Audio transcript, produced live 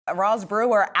Roz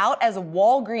Brewer out as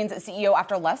Walgreens CEO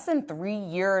after less than 3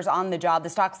 years on the job. The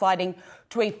stock sliding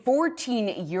to a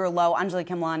 14-year low. Anjali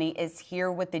Khemlani is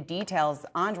here with the details.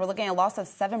 Anj, we're looking at a loss of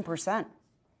 7%.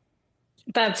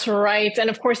 That's right.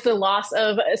 And of course, the loss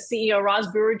of CEO Roz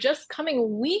Brewer just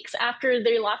coming weeks after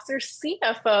they lost their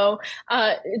CFO,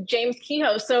 James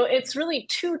Kehoe. So it's really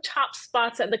two top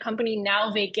spots at the company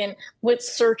now vacant with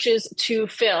searches to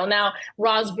fill. Now,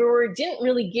 Roz Brewer didn't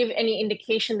really give any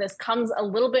indication. This comes a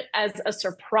little bit as a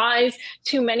surprise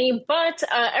to many, but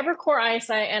Evercore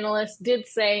ISI analysts did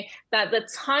say that the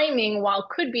timing, while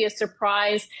could be a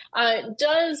surprise,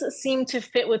 does seem to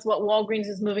fit with what Walgreens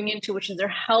is moving into, which is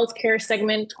their healthcare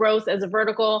segment growth as a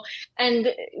vertical, and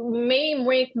may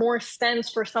make more sense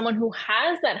for someone who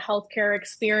has that healthcare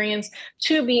experience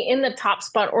to be in the top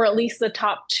spot, or at least the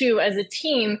top two as a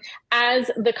team,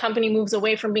 as the company moves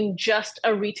away from being just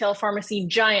a retail pharmacy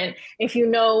giant. If you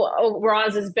know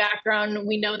Roz's background,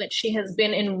 we know that she has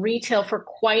been in retail for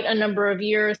quite a number of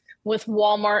years with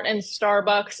Walmart and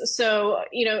Starbucks. So,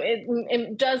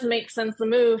 it does make sense to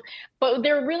move. But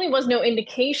there really was no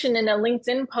indication in a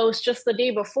LinkedIn post just the day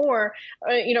before.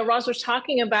 Roz was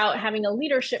talking about having a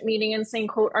leadership meeting and saying,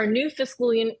 quote, "Our new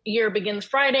fiscal year begins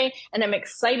Friday, and I'm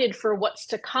excited for what's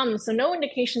to come." So no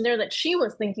indication there that she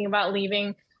was thinking about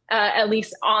leaving. At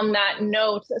least on that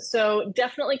note. So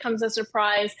definitely comes as a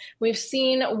surprise. We've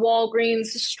seen Walgreens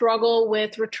struggle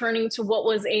with returning to what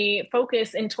was a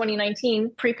focus in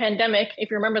 2019, pre-pandemic, if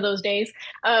you remember those days,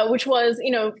 which was,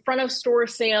 front of store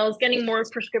sales, getting more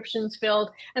prescriptions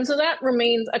filled. And so that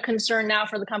remains a concern now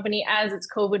for the company as its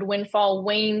COVID windfall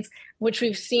wanes, which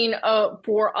we've seen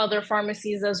for other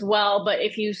pharmacies as well. But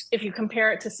if you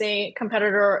compare it to, say,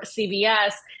 competitor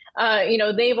CVS,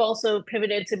 they've also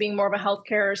pivoted to being more of a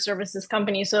healthcare services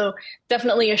company. So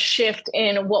definitely a shift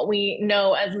in what we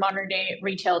know as modern day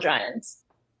retail giants.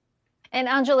 And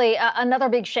Anjali, another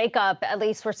big shakeup, at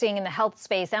least we're seeing in the health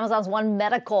space. Amazon's One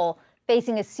Medical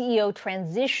facing a CEO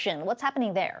transition. What's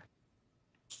happening there?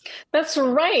 That's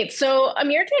right. So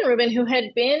Amir Dan Rubin, who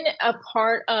had been a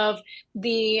part of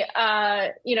the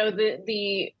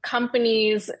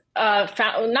company's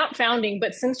not founding,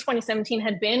 but since 2017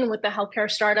 had been with the healthcare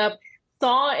startup,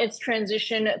 saw its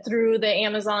transition through the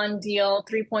Amazon deal,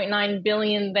 3.9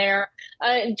 billion there,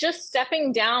 just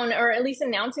stepping down, or at least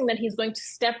announcing that he's going to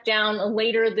step down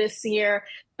later this year.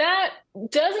 That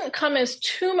doesn't come as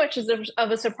too much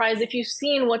of a surprise if you've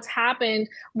seen what's happened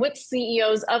with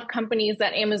CEOs of companies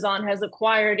that Amazon has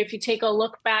acquired. If you take a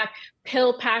look back,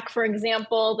 PillPack, for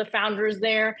example, the founders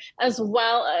there, as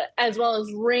well as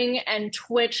Ring and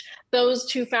Twitch, those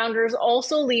two founders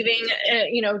also leaving,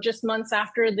 just months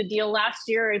after the deal last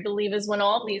year, I believe, is when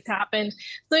all these happened.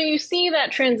 So you see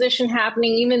that transition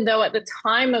happening, even though at the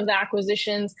time of the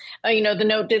acquisitions, the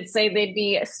note did say they'd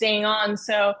be staying on.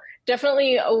 So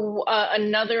definitely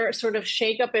another sort of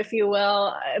shakeup, if you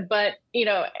will. But,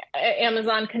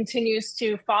 Amazon continues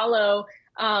to follow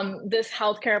this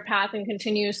healthcare path and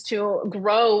continues to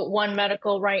grow One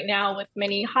Medical right now with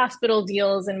many hospital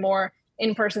deals and more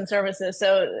in-person services.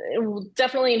 So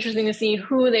definitely interesting to see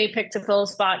who they pick to fill a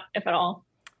spot, if at all.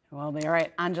 Well, all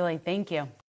right, Anjali, thank you.